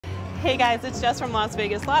Hey guys, it's Jess from Las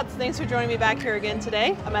Vegas Slots. Thanks for joining me back here again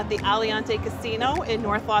today. I'm at the Aliante Casino in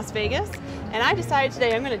North Las Vegas, and I decided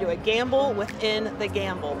today I'm going to do a gamble within the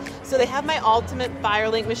gamble. So they have my ultimate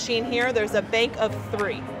Firelink machine here. There's a bank of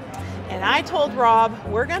 3. And I told Rob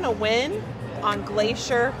we're going to win on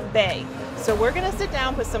Glacier Bay. So we're going to sit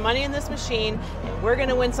down, put some money in this machine, and we're going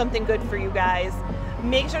to win something good for you guys.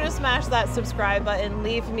 Make sure to smash that subscribe button,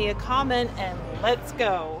 leave me a comment, and let's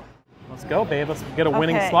go. Let's go, babe. Let's get a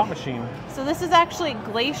winning slot machine. So this is actually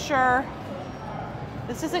Glacier.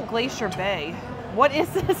 This isn't Glacier Bay. What is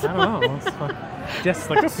this? I don't know. Just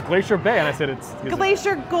like, this is Glacier Bay, and I said it's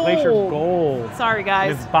Glacier Gold. Glacier Gold. Sorry,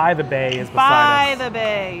 guys. It's by the bay. Is beside us. By the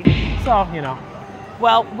bay. So, you know.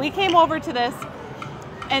 Well, we came over to this,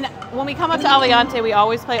 and when we come up to Aliante, we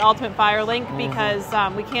always play Ultimate Firelink because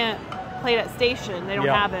we can't play it at station. They don't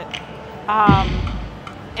have it.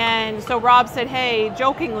 And so Rob said, hey,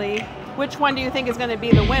 jokingly, which one do you think is going to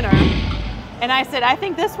be the winner? And I said, I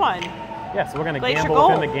think this one. Yeah, so we're going to gamble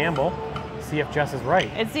within the gamble, see if Jess is right.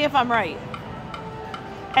 And see if I'm right.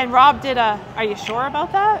 And Rob did a, are you sure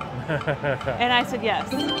about that? And I said,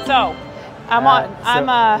 yes. So,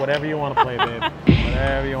 whatever you want to play, babe.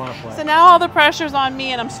 Whatever you want to play. So now all the pressure's on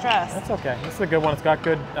me and I'm stressed. That's okay. This is a good one. It's got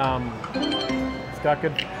good,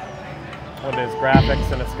 what it is,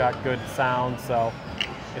 graphics, and it's got good sound, so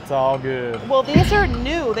it's all good. Well, these are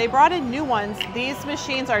new. They brought in new ones. These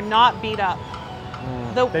machines are not beat up.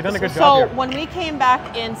 They've done a good job here. So when we came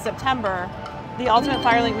back in September, the Ultimate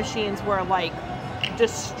Firelink machines were like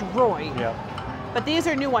destroyed. Yep. But these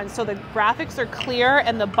are new ones, so the graphics are clear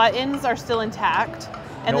and the buttons are still intact.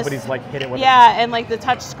 And nobody's like hit it with and like the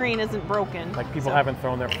touch screen isn't broken. Like people haven't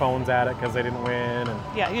thrown their phones at it because they didn't win. And,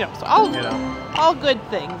 so all good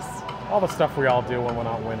things. All the stuff we all do when we're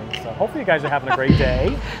not winning. So hopefully you guys are having a great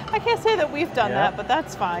day. I can't say that we've done that, but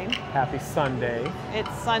that's fine. Happy Sunday.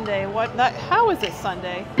 It's Sunday. How is it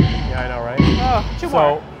Sunday? Yeah, I know, right? Oh,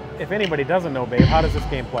 so if anybody doesn't know, babe, how does this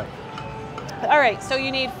game play? All right, so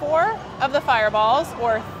you need 4 of the fireballs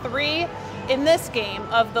or 3 in this game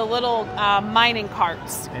of the little mining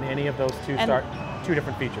carts. And any of those start 2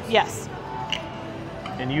 different features? Yes.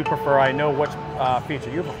 And you prefer, I know which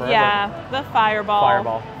feature you prefer. Yeah, the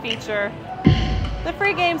fireball feature. The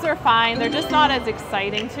free games are fine. They're just not as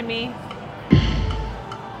exciting to me.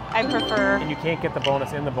 I prefer. And you can't get the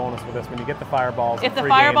bonus in the bonus with this. When you get the fireballs, if the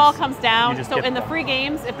fireball comes down, so in the free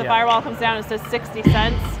games, if the fireball comes down and says 60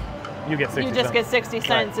 cents, you get 60 cents. You just get 60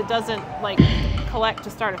 cents. Right. It doesn't like collect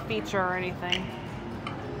to start a feature or anything.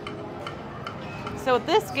 So with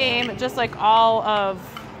this game, just like all of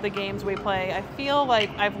the games we play, I feel like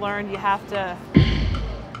I've learned you have to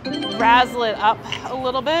razzle it up a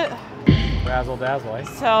little bit. Razzle dazzle, eh?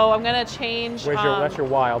 So I'm gonna change. That's your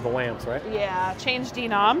wild, the lamps, right? Yeah, change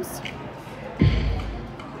denoms.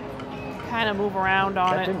 Kind of move around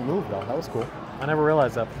on it. That didn't move though. That was cool. I never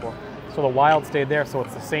realized that before. So the wild stayed there, so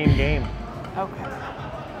it's the same game. Okay.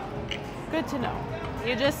 Good to know.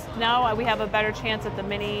 Now we have a better chance at the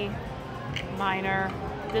mini, minor.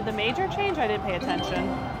 Did the major change? I didn't pay attention.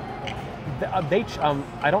 I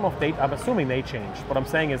don't know if I'm assuming they changed. What I'm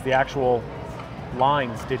saying is the actual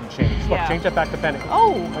lines didn't change. Look, change that back to penny.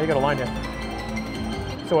 Oh, you got a line here.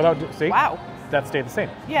 So see? Wow. That stayed the same.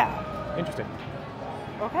 Yeah. Interesting.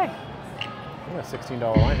 Okay. I got a $16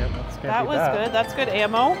 line here. That was good. That's good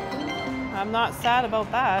ammo. I'm not sad about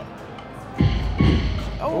that.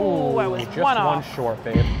 Oh, I was just one off. One short,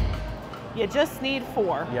 babe. You just need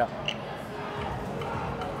 4. Yeah.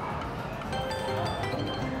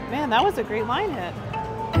 Man, that was a great line hit.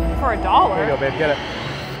 For $1. There you go, babe. Get it.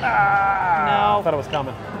 Ah, no. I thought it was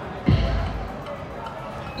coming.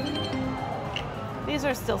 These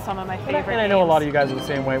are still some of my favorite games. I know a lot of you guys are the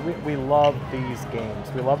same way. We love these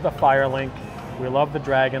games. We love the Firelink. We love the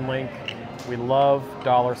Dragon Link. We love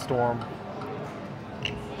Dollar Storm.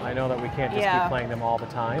 I know that we can't just keep playing them all the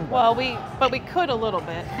time. Well, we could a little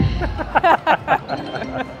bit.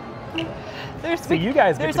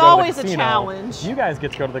 There's always a challenge. You guys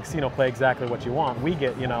get to go to the casino, play exactly what you want. We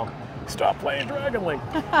get, stop playing Dragon Link.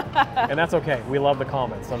 And that's okay. We love the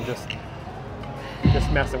comments. I'm just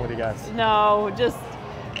messing with you guys. No, just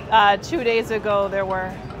 2 days ago there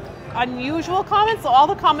were unusual comments. So all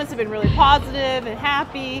the comments have been really positive and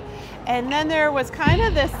happy. And then there was kind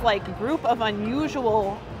of this like group of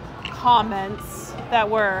unusual comments that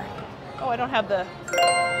were, I don't have the...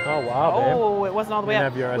 Oh, wow, babe. Oh, it wasn't all the way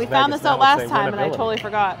up. We found this out last time and I totally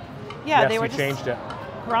forgot. Yeah, they were just changed it.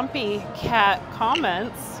 Grumpy cat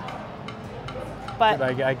comments. But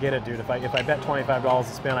dude, I get it, dude. If I bet $25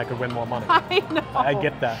 to spin, I could win more money. I know. I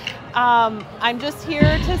get that. I'm just here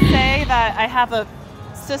to say that I have a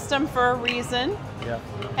system for a reason. Yeah.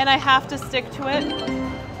 And I have to stick to it.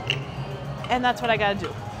 And that's what I gotta do.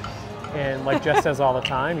 And like Jess says all the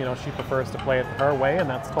time, you know, she prefers to play it her way, and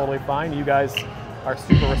that's totally fine. You guys are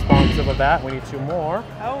super responsive of that. We need 2 more.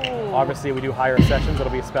 Oh. Obviously, we do higher sessions.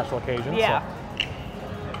 It'll be a special occasion. Yeah. So.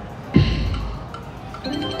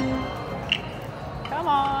 Come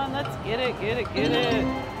on, let's get it, get it, get it.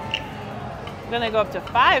 I'm gonna go up to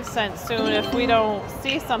 5 cents soon if we don't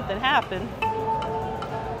see something happen.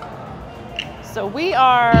 So we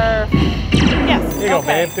are, yes. Here you go,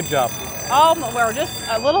 babe. Good job. We're just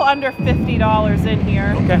a little under $50 in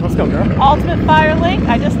here. Okay, let's go, girl. Ultimate Fire Link.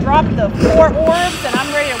 I just dropped the 4 orbs and I'm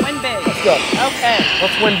ready to win big. Let's go. Okay.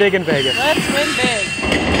 Let's win big in Vegas. Let's win big.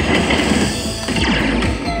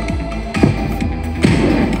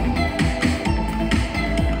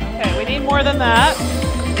 Okay, we need more than that.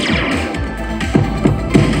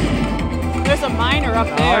 There's a miner up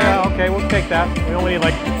there. Oh, yeah, okay, we'll take that. We only need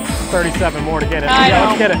like 37 more to get it. I know.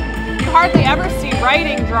 Let's get it. You hardly ever see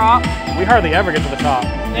writing drop. We hardly ever get to the top.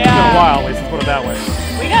 Yeah. It's been a while, at least. Let's put it that way.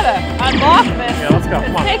 We gotta unlock this. Yeah, let's go.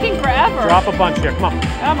 Come on. It's taking forever. Drop a bunch here. Come on.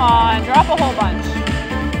 Come on, drop a whole bunch.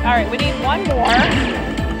 All right, we need 1 more.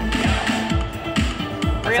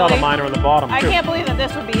 I Really? saw the miner on the bottom, too. I can't believe that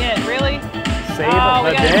this would be it. Really? Save we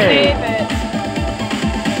the gotta day. save it.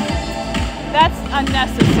 That's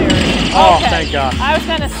unnecessary. Oh, okay. thank God. I was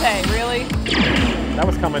gonna say, really? That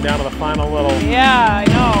was coming down to the final little... Yeah, I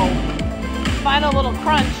know. Final little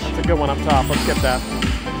crunch. That's a good one up top. Let's get that.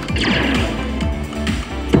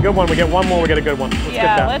 It's a good one. We get 1 more, we get a good one. Let's get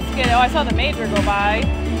that. Let's get it. Oh, I saw the major go by.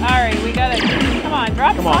 All right, we gotta, come on,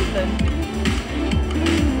 drop something.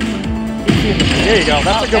 There you go.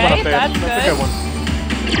 That's a good one up there. That's a good one.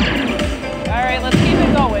 All right, let's keep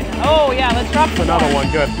it going. Oh, yeah, let's drop some another more.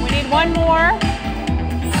 one. Good. We need 1 more.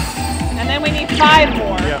 And then we need 5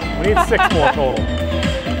 more. Yeah, we need 6 more total.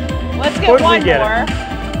 Let's get 1 more.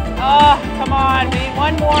 Oh, come on. We need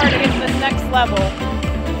 1 more to get to this next level.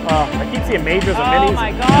 I keep seeing majors and minis. Oh,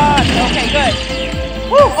 my God. Okay, good.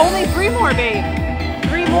 Woo, only 3 more, babe.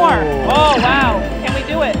 3 more. Oh, wow. Can we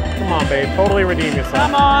do it? Come on, babe. Totally redeem yourself.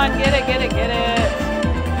 Come on. Get it, get it, get it.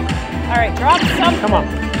 All right, drop something. Come on.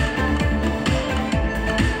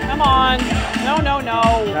 Come on. No, no,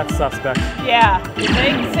 no. That's suspect. Yeah.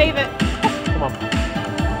 Save it. Come on.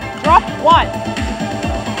 Drop 1.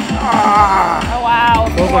 Oh, wow.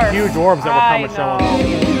 Those are huge orbs that were coming showing up.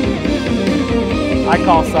 I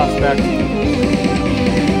call suspect.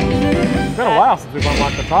 It's been a while since we've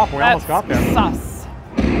unlocked the top. We almost got there. Sus.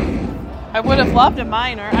 I would have loved a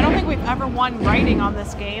miner. I don't think we've ever won writing on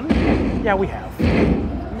this game. Yeah, we have.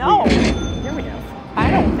 No. Yeah, we have.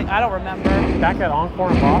 I don't remember. Back at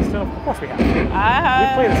Encore in Boston? Of course we have. We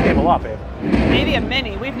play this game a lot, babe. Maybe a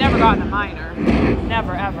mini. We've never gotten a miner.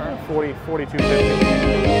 Never, ever. 40, 42,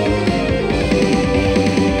 50.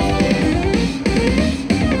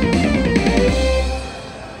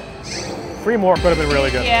 Three more could have been really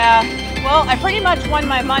good. Yeah. Well, I pretty much won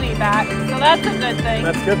my money back, so that's a good thing.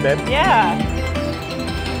 That's good, babe. Yeah.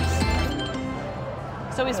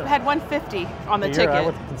 So we had 150 on the ticket. I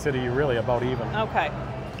would consider you really about even. Okay.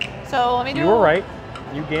 So let me do. You were right.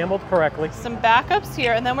 You gambled correctly. Some backups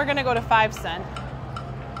here, and then we're going to go to 5 cent.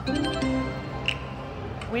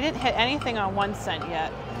 We didn't hit anything on 1 cent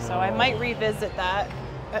yet, so I might revisit that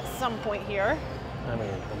at some point here. I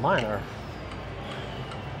mean, the miner.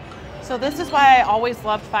 So this is why I always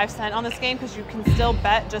loved 5 cent on this game, because you can still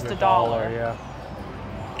bet just $1. Yeah.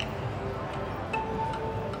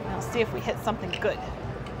 And I'll see if we hit something good.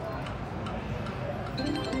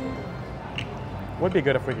 Would be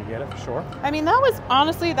good if we could get it, for sure. I mean, that was,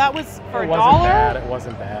 honestly, that was for $1. It wasn't bad. It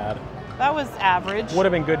wasn't bad. That was average. Would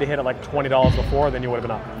have been good to hit it like $20 before, then you would have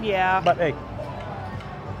been up. Yeah. But hey.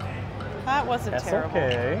 That wasn't terrible.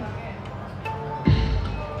 That's okay.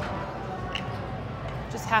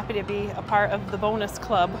 Just happy to be a part of the bonus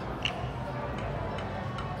club.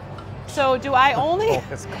 So do I only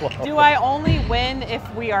win if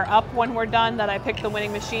we are up when we're done, that I pick the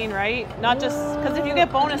winning machine, right? Not just because if you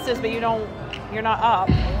get bonuses but you're not up.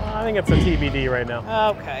 I think it's a TBD right now.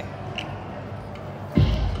 Okay.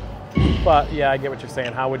 But yeah, I get what you're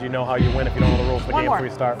saying. How would you know how you win if you don't know the rules of the game before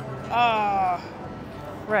you start?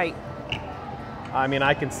 Right. I mean,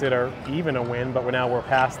 I consider even a win, but we're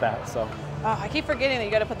past that, so. I keep forgetting that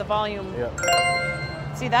you got to put the volume. Yeah.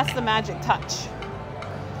 See, that's the magic touch.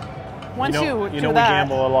 Once you know do we that,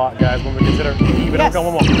 gamble a lot, guys, when we consider even. Yes. Come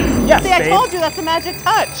on. Yes, see, babe. I told you that's the magic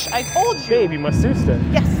touch. I told you. Babe, you masseused it.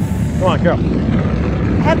 Yes. Come on, go. I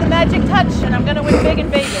have the magic touch, and I'm going to win big in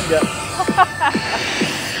Vegas. Yeah.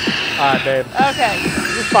 All right, babe. Okay.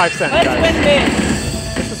 This is 5 cents, Let's guys. win big.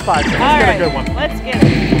 This is 5 cents. All Let's right. get a good one. Let's get it.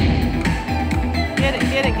 Get it,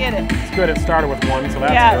 get it, get it. It's good. It started with 1, so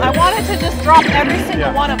that's yeah, good. I wanted to just drop every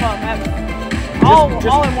single one of them. All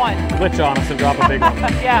in one. Glitch on us and drop a big one.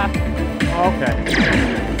 yeah. Okay.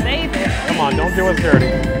 Save it, please. Come on, don't do us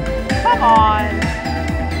dirty. Come on.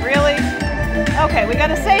 Really? Okay, we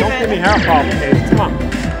gotta save it. Don't give me hair complications. Come on.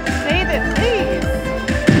 Save it, please.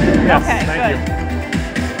 Yes, okay, thank good.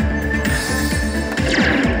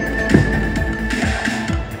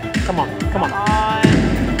 you. Come on, come on.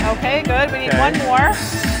 Okay, good. We need one more.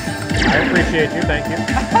 I appreciate you, thank you.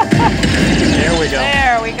 There we go.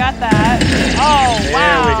 There, we got that. Oh,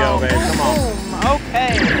 wow. There we go, babe. Come on. Boom.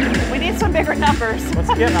 Okay. We need some bigger numbers.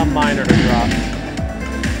 Let's get a minor to drop.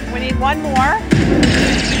 We need one more.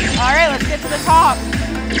 All right, let's get to the top.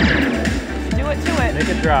 Do it to it. Make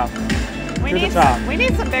it drop. We to need the top. we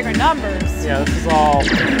need some bigger numbers. Yeah, this is all.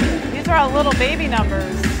 These are all little baby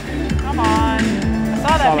numbers. Come on. I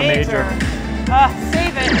saw that major.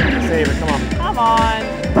 Save it. Save it. Come on. Come on.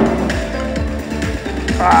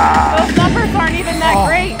 Those numbers aren't even that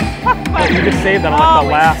great. But you just saved them like the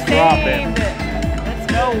last drop in. Let's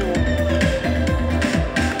go.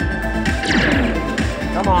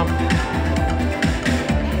 Come on.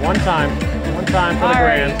 One time for the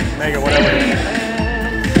grand. Make it whatever it is.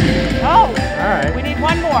 Oh. All right. We need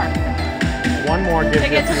one more. One more gives to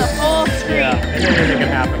get to the full screen. Yeah, and then anything can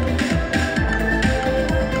happen.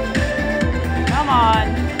 Come on.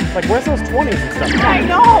 Like, where's those 20s and stuff? I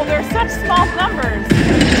know, they're such small numbers.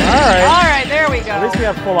 All right. All right, there we go. At least we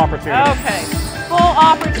have full opportunity. Okay, full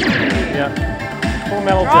opportunity. Yeah. Full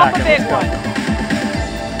metal drop jacket. A big one.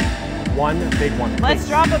 One big one. Let's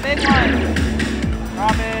drop a big one.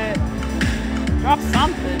 Drop it. Drop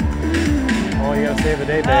something. Oh, you gotta save the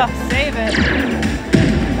day, babe. Save it.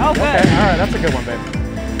 Oh, good. Okay, all right, that's a good one, babe.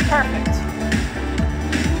 Perfect.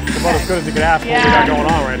 It's about as good as you could ask for what we got going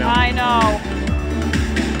on right now. I know.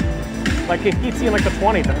 Like, you keep seeing like the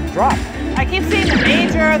 20, then drop. I keep seeing the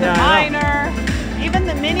major, the minor. Even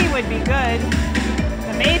the mini would be good.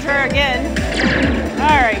 The major again.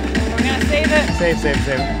 All right, we're gonna save it. Save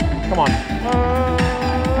it. Come on.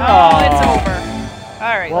 Oh, it's over.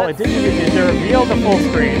 All right. Well, it revealed the full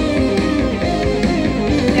screen.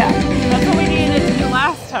 Yeah, that's what we needed to do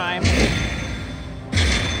last time.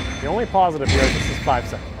 The only positive here is this is 5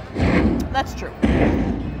 seconds. That's true.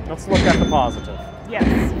 Let's look at the positive. Yes.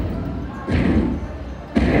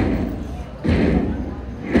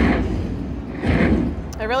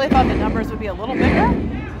 I really thought the numbers would be a little bigger,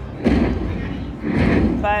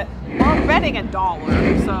 but we're betting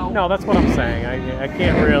 $1, so. No, that's what I'm saying. I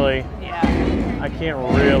can't really. Yeah. I can't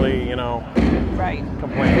really, you know. Right.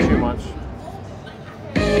 Complain too much.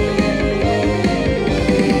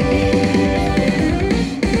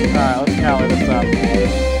 All right, let's tally this up.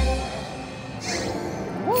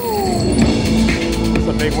 It's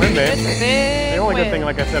a big win, babe. It's a big The only win. good thing,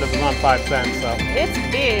 like I said, is it's on 5 cents, so. It's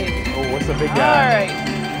big. Oh, it's a big guy. All right.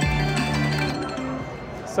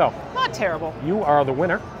 So. Not terrible. You are the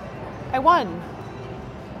winner. I won.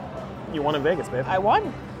 You won in Vegas, babe. I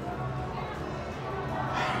won.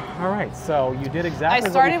 All right, so you did exactly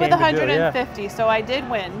I started what with you came to do, 150, so I did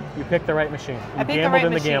win. You picked the right machine. You I picked gambled the right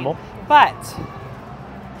in the machine. gamble. But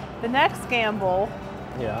the next gamble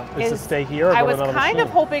is to stay here or I go was to another kind machine.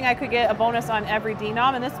 of hoping I could get a bonus on every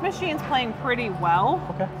denom, and this machine's playing pretty well.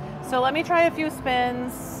 Okay. So let me try a few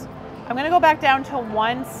spins. I'm going to go back down to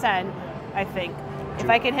 1 cent, I think. If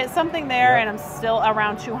I can hit something there and I'm still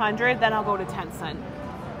around 200, then I'll go to 10 cent.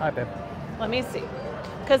 All right, babe. Let me see.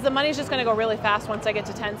 Because the money's just going to go really fast once I get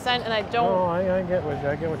to 10 cent, and I don't... Oh, I get what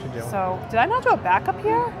you're doing. So, did I not do a backup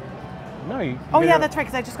here? No, you... Oh, yeah, that's right,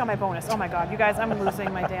 because I just got my bonus. Oh, my God. You guys, I'm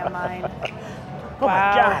losing my damn mind. Oh,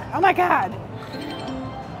 my God. Oh, my God.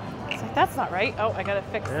 It's like, that's not right. Oh, I got to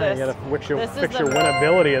fix this. You got to fix your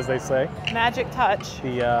winnability, as they say. Magic touch.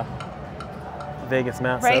 The Vegas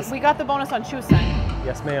math Right, says. we got the bonus on 2 cent.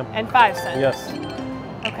 Yes, ma'am. And 5 cent. Yes.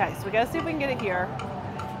 Okay, so we got to see if we can get it here.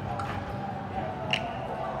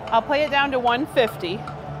 I'll play it down to 150,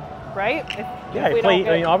 right?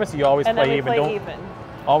 Obviously you always play even. Don't even.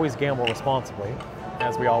 Always gamble responsibly,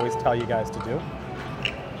 as we always tell you guys to do.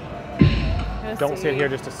 Don't sit here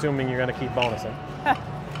just assuming you're going to keep bonusing.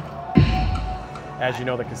 As you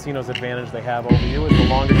know, the casino's advantage they have over you is the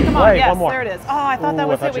longer you play. Yes, one more. there it is. Oh, I thought that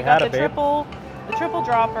was it. We got the triple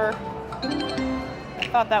dropper. I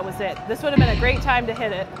thought that was it. This would have been a great time to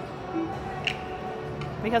hit it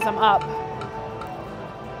because I'm up.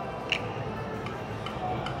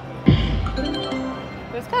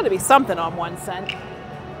 There's got to be something on 1 cent.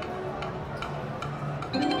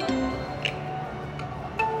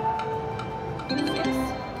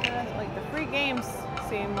 Like the free games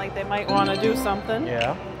seem like they might want to do something.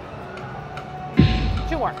 Yeah.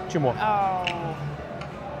 Two more. Two more. Oh.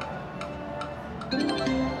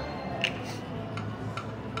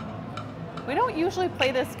 We don't usually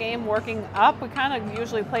play this game working up. We kind of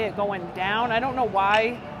usually play it going down. I don't know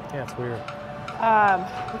why. Yeah, it's weird.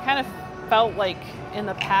 We kind of felt like in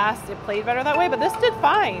the past it played better that way, but this did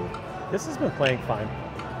fine. This has been playing fine.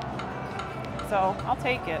 So I'll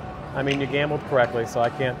take it. I mean, you gambled correctly, so I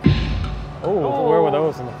can't. Oh, where were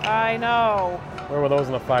those? I know. Where were those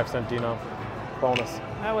in the 5-cent Dino bonus?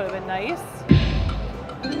 That would have been nice.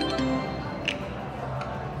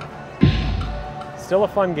 Still a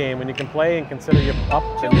fun game when you can play and consider you're up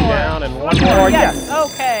Two and more. down and one more. more. Yes.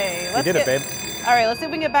 Okay. You did it, babe. All right. Let's see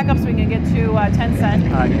if we can get back up so we can get to 10 cent.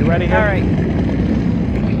 You ready here? All right.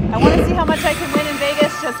 I want to see how much I can win in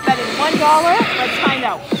Vegas just betting $1. Let's find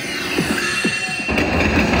out.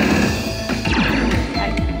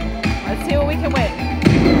 Okay. Let's see what we can win.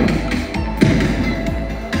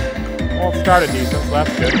 Well, it started decent, so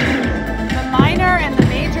that's good. The minor and the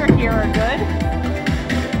major here are good.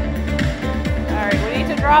 All right, we need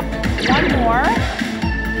to drop one more.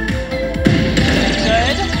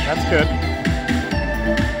 Good. That's good.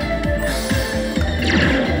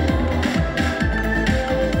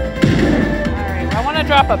 All right, I want to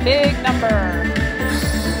drop a big number.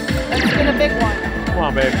 Let's get a big one. Come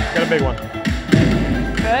on, babe. Get a big one.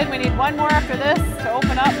 Good. We need one more after this to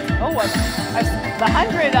open up. Oh, what? The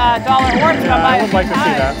 $100 orbs Yeah, by I would like to see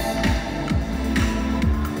times. that.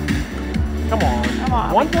 Come on. Come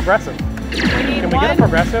on. One progressive. We need Can we one, get a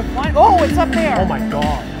progressive? One. Oh, it's up there. Oh my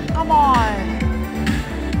God. Come on.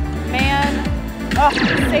 Man. Oh,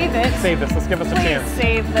 save it. Save this. Let's give us a Please chance.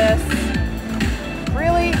 save this.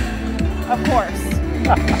 Really? Of course.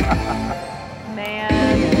 Man.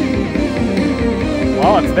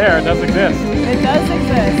 Well, it's there. It does exist. It does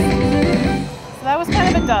exist. So that was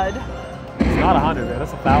kind of a dud. It's not 100, man.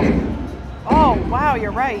 That's 1,000. Oh, wow,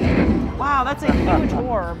 you're right. Wow, that's a huge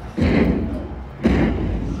orb.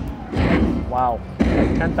 Wow.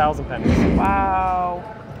 10,000 pennies. Wow.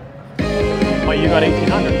 But you got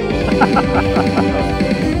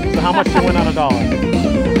 1,800. So how much did you win on $1? I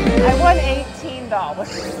won $18.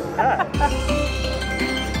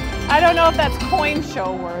 I don't know if that's coin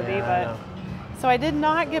show worthy, Yeah, but so I did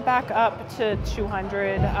not get back up to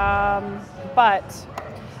 200, but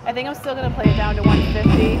I think I'm still going to play it down to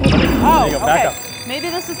 150. Well, there you go, back okay. up. Maybe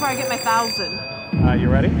this is where I get my 1,000. You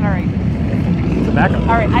ready? All right. It's a backup.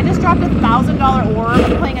 All right. I just dropped a $1,000 orb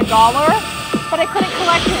playing $1, but I couldn't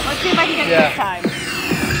collect it. Let's see if I can get it this time.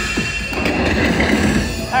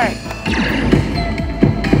 All right.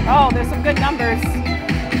 Oh, there's some good numbers.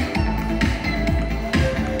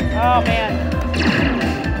 Oh man.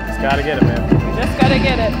 Just gotta get it, man. Just gotta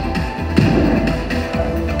get it.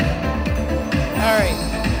 All right.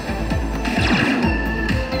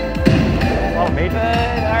 Oh, major.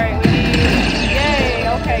 Good. All right, we need. Yay.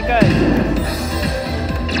 Okay, good.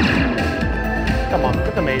 Come on,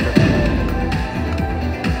 get the major.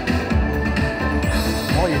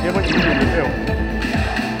 Oh, you did what you needed to do.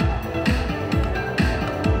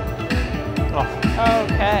 Oh,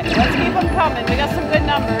 Okay, let's keep them coming. We got some good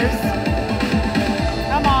numbers.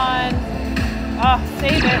 Come on. Oh,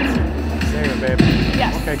 save it. save it, babe.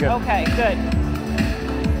 Yes. Okay, good. Okay, good.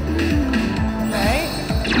 Okay.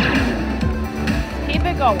 Keep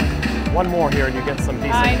it going. One more here and you get some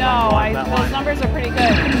decent. I know. on that Those line. numbers are pretty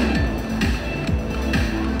good.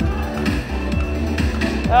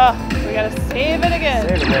 Oh, we gotta save it again.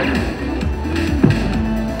 Save it, babe.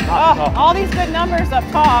 Oh, all these good numbers up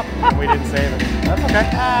top. And we didn't save it. That's okay.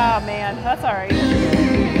 Oh man, that's all right.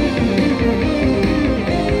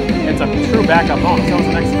 It's a true backup bonus. That was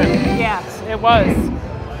the next spin. Yes, it was.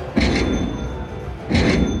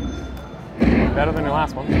 Better than your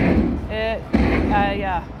last one.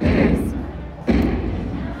 Yeah, it is.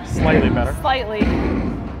 Slightly better. Slightly.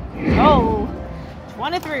 Oh,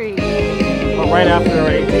 23. But right after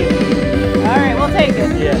 18. All right, we'll take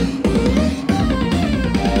it. Yeah.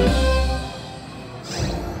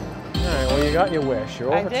 Alright, well you got your wish.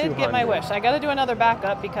 You're I over did 200. get my wish. I got to do another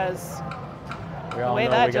backup because We all way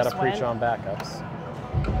know that we got to just preach went. on backups.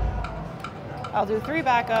 I'll do 3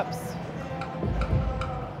 backups.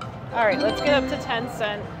 All right, let's get up to 10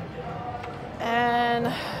 cent. And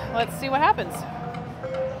let's see what happens.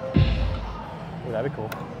 Ooh, that'd be cool.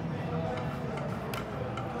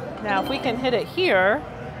 Now, if we can hit it here,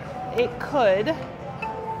 it could.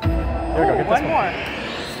 There we go. Get One this more.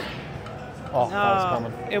 Oh, that was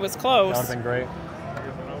coming. It was That close. would have been great.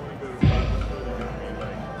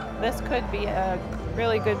 This could be a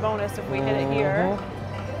really good bonus if we hit it here.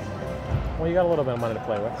 Well, you got a little bit of money to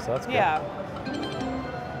play with, so that's good. Yeah.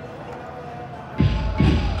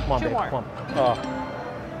 Come on, Two babe. more. Come on. Oh.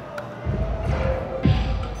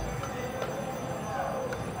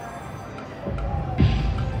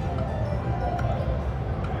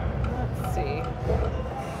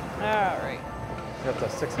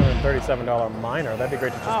 $37 minor. That'd be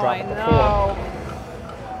great to just drop I it know.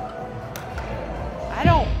 I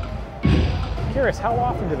don't. I'm curious, how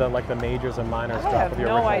often do the majors and minors drop with your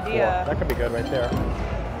no original idea. 4? That could be good right there.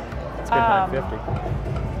 That's good 950.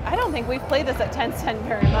 I don't think we've played this at 10 cent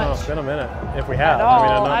very much. Oh, it's been a minute. If we have. At all.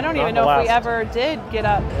 I mean, I don't even know if we ever did get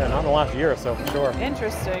up. Yeah, not in the last year or so, for sure.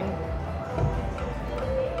 Interesting.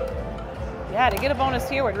 Yeah, to get a bonus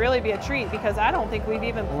here would really be a treat because I don't think we've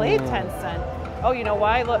even played 10 cent. Oh, you know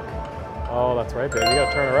why? Look. Oh, that's right, baby. You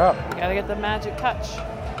gotta turn her up. You gotta get the magic touch.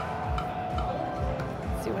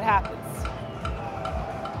 See what happens.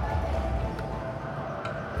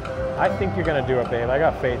 I think you're gonna do it, babe. I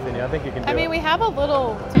got faith in you. I think you can do it. I mean, we have a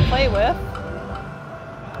little to play with.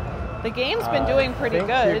 The game's been doing pretty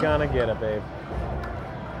good. You're gonna get it, babe.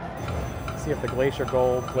 See if the Glacier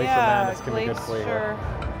Gold, Glacier Madness can be good for you. Sure.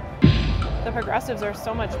 The progressives are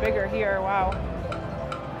so much bigger here. Wow.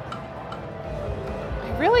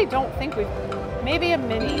 I really don't think we've... Maybe a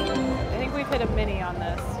mini. I think we've hit a mini on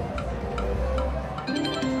this.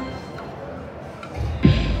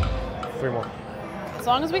 3 more. As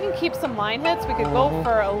long as we can keep some line hits, we could go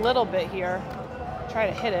for a little bit here. Try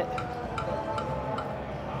to hit it.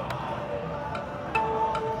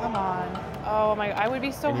 Come on. Oh my, I would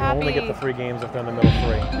be so happy. You only get the 3 games if they're in the middle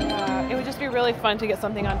 3. Yeah, it would just be really fun to get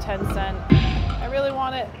something on 10 cent. I really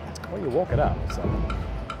want it. Well, you woke it up, so.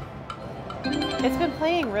 It's been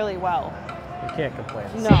playing really well. You can't complain.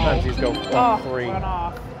 No. Sometimes these go 3. Run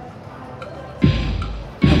off.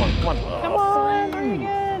 Come on, come on. Come on, try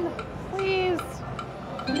again. Please.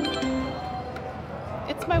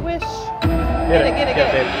 It's my wish. Get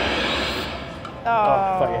it. Oh,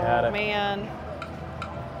 I thought you had it. Man.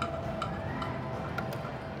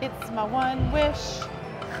 It's my one wish.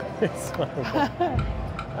 It's my one.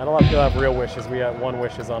 Not a lot of people have real wishes. We have 1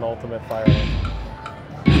 wishes on Ultimate Fire Link.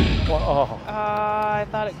 Oh. I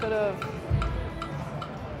thought it could have.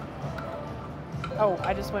 Oh,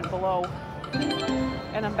 I just went below.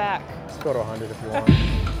 And I'm back. Just go to 100 if you want.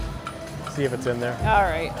 See if it's in there. All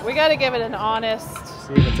right. We got to give it an honest.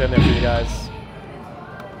 See if it's in there for you guys.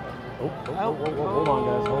 Hold on,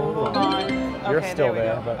 guys. Hold on. You're Okay, still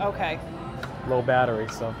there, but okay. low battery,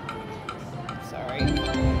 so. Sorry.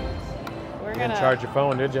 We're You didn't charge your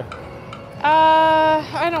phone, did you?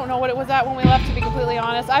 I don't know what it was at when we left, to be completely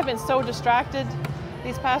honest. I've been so distracted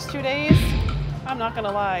these past 2 days. I'm not going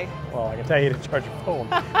to lie. Well, I can tell you to charge your phone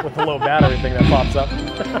with the low battery thing that pops up.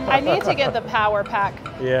 I need to get the power pack.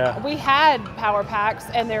 Yeah. We had power packs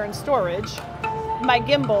and they're in storage. My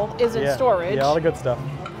gimbal is in storage. Yeah, all the good stuff.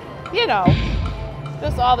 You know,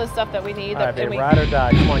 just all the stuff that we need. All right, babe, ride or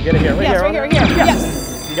die. Come on, get it here. Right here. Right here. Yes.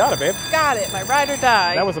 You got it, babe. Got it. My ride or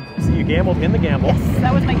die. That was you gambled in the gamble. Yes,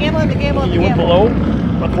 that was my gamble in the gamble in the gamble. You went below.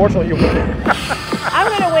 Unfortunately, you won. I'm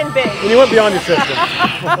going to win big. And you went beyond your system.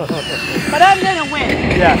 But I'm going to win.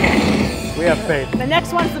 Yes. We have faith. The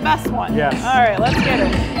next one's the best one. Yes. All right, let's get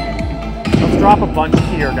it. Let's drop a bunch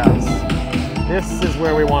here, guys. This is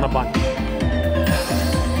where we want a bunch.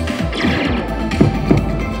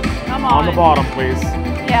 Come on. On the bottom, please.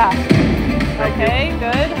 Yeah. Thank you.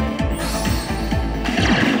 Good.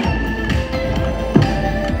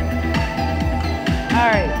 All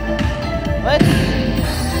right. Let's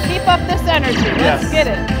keep up this energy. Let's get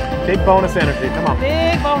it. Big bonus energy. Come on.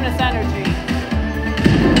 Big bonus energy.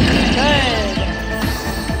 Good.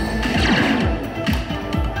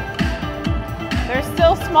 There's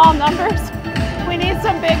still small numbers. We need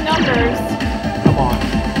some big numbers. Come on.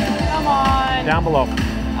 Come on. Down below.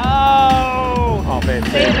 Oh. Oh, babe.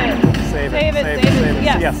 Save it. Save it.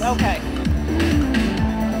 Yes. Okay.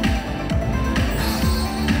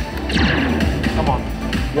 Come on.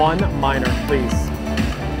 1 minor, please.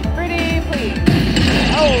 Pretty please.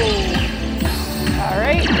 Oh. All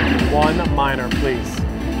right. 1 minor, please.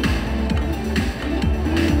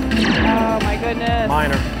 Oh my goodness.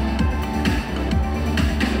 Minor.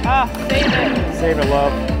 Ah, save it. Save it,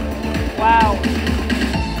 love. Wow.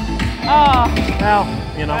 Oh. Well,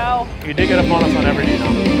 you know, you did get a bonus on every now.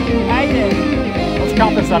 I did. Let's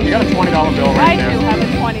count this up. You got a $20 bill right there. I do have a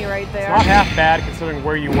 20 right there. It's not half bad considering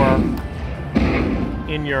where you were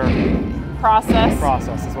in your process. Is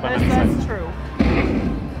what I meant to say. That's true.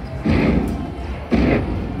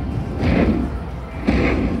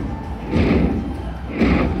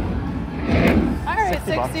 All right,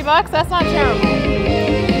 60 bucks. That's not terrible.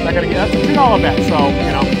 That's a $2 bet, so,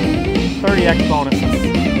 you know, 30x bonuses.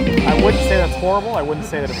 I wouldn't say that's horrible. I wouldn't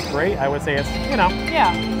say that it's great. I would say it's, you know.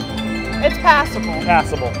 Yeah. It's passable.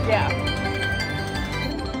 Passable. Yeah.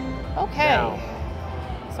 Okay. Now.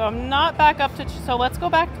 So I'm not back up to, so let's go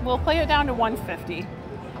back. We'll play it down to 150.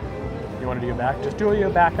 You want to do your back? Just do your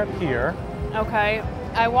back up here. Okay.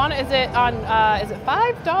 I want. Is it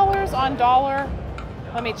 $5 on dollar?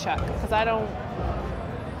 Let me check because I don't.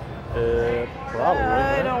 Probably.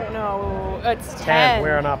 I don't know. It's 10.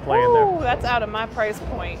 We're not playing Ooh, there. that's out of my price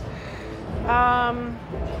point.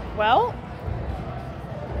 Well,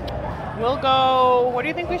 we'll go. What do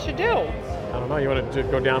you think we should do? I don't know. You want to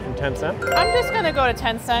go down from 10 cents? I'm just gonna go to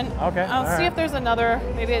 10 cent. Okay. I'll see if there's another.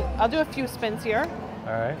 Maybe I'll do a few spins here.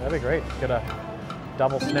 All right, that'd be great. Get a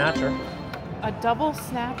double snatcher. A double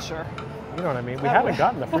snatcher. You know what I mean? We haven't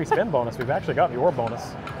gotten the free spin bonus. We've actually gotten your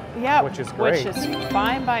bonus. Yeah, which is great. Which is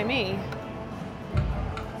fine by me.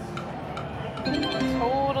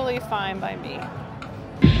 Totally fine by me.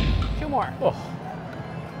 2 more. Oh.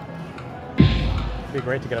 It'd be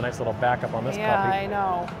great to get a nice little backup on this puppy. Yeah, I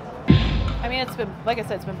know. I mean, it's been, like I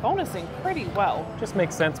said, it's been bonusing pretty well. Just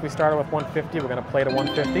makes sense. We started with 150. We're going to play to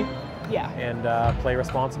 150. Yeah. And play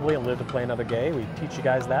responsibly and live to play another game. We teach you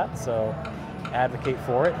guys that, so advocate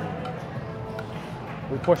for it.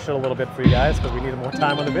 We pushed it a little bit for you guys because we needed more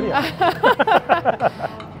time on the video.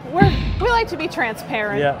 We like to be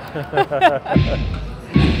transparent. Yeah.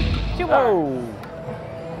 2 more. Oh.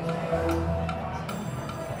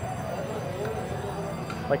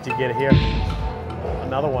 Like to get it here.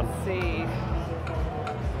 Another one. Let's see.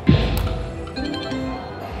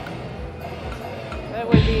 That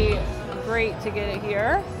would be great to get it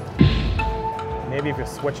here. Maybe if you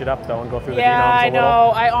switch it up though and go through the Yeah, denoms I a little. know.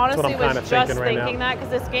 I honestly That's what I'm was kinda just thinking right thinking now. that because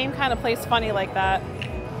this game kind of plays funny like that.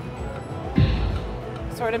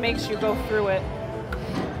 Sort of makes you go through it.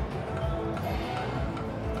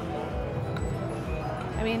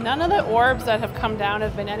 I mean, none of the orbs that have come down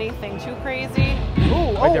have been anything too crazy.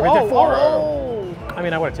 Ooh, Right there, right there. oh. I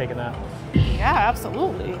mean, I would have taken that. Yeah,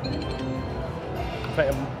 absolutely.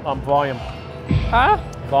 Volume. Huh?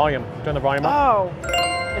 Volume. Turn the volume up. Oh,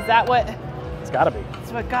 is that what? It's got to be.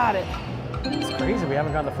 That's what got it. It's crazy. We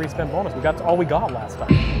haven't gotten the free spin bonus. We got all we got last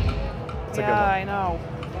time. It's a good one. Yeah, I know.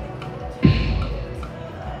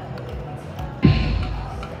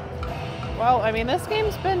 Well, I mean, this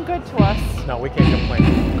game's been good to us. No, we can't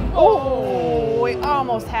complain. Oh, we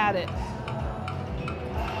almost had it.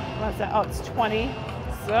 What's that? Oh, it's 20.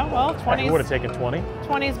 So, well, 20. We would have taken 20.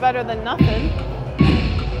 20 is better than nothing.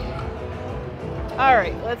 All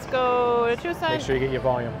right, let's go to 2 cents. Make sure you get your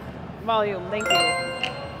volume. Volume, thank you.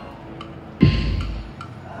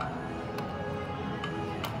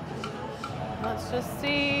 Let's just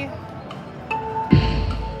see.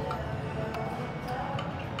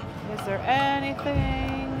 Is there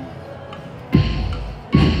anything?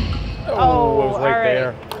 Oh, it was right all right.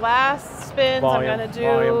 there. Last spins Volume, I'm gonna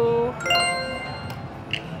do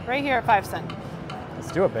right here at 5 cents.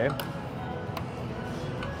 Let's do it, babe.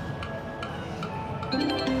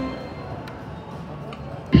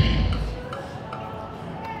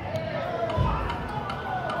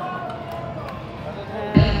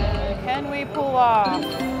 Can we pull off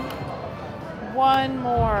one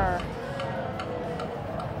more?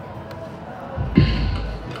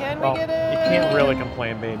 Can we get it? You can't really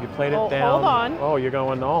complain, babe. You played it down. Hold on. Oh, you're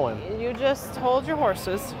going all in. You just hold your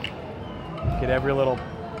horses. Get every little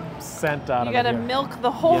cent out You of it. gotta here. milk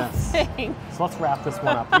the whole Yes. thing. So let's wrap this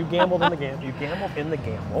one up. You gambled in the game. You gambled in the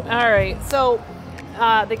gamble. All right, so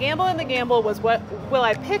the gamble in the gamble was will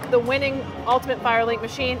I pick the winning Ultimate Firelink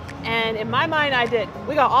machine? And in my mind, I did.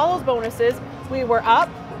 We got all those bonuses. We were up.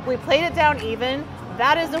 We played it down even.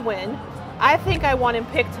 That is a win. I think I won and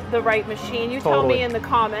picked the right machine. You tell me in the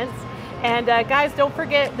comments. And guys, don't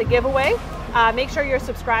forget the giveaway. Make sure you're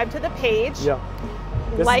subscribed to the page. Yeah.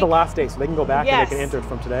 This is the last day, so they can go back and they can enter it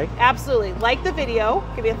from today. Absolutely. Like the video,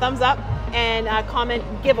 give me a thumbs up, and comment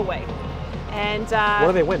giveaway. And what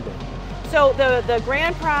do they win, Dave? So the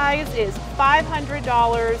grand prize is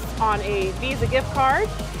 $500 on a Visa gift card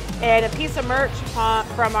and a piece of merch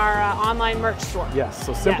from our online merch store. Yes,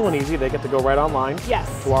 so simple and easy. They get to go right online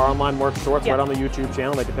to our online merch store. It's right on the YouTube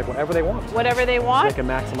channel. They can pick whatever they want. Whatever they want. So they can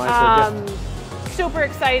maximize their gift. Super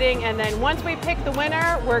exciting. And then once we pick the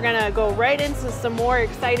winner, we're going to go right into some more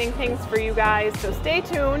exciting things for you guys. So stay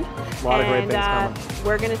tuned. A lot of great things coming.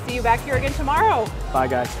 We're going to see you back here again tomorrow. Bye,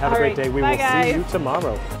 guys. Have a great day. We will see you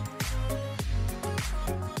tomorrow.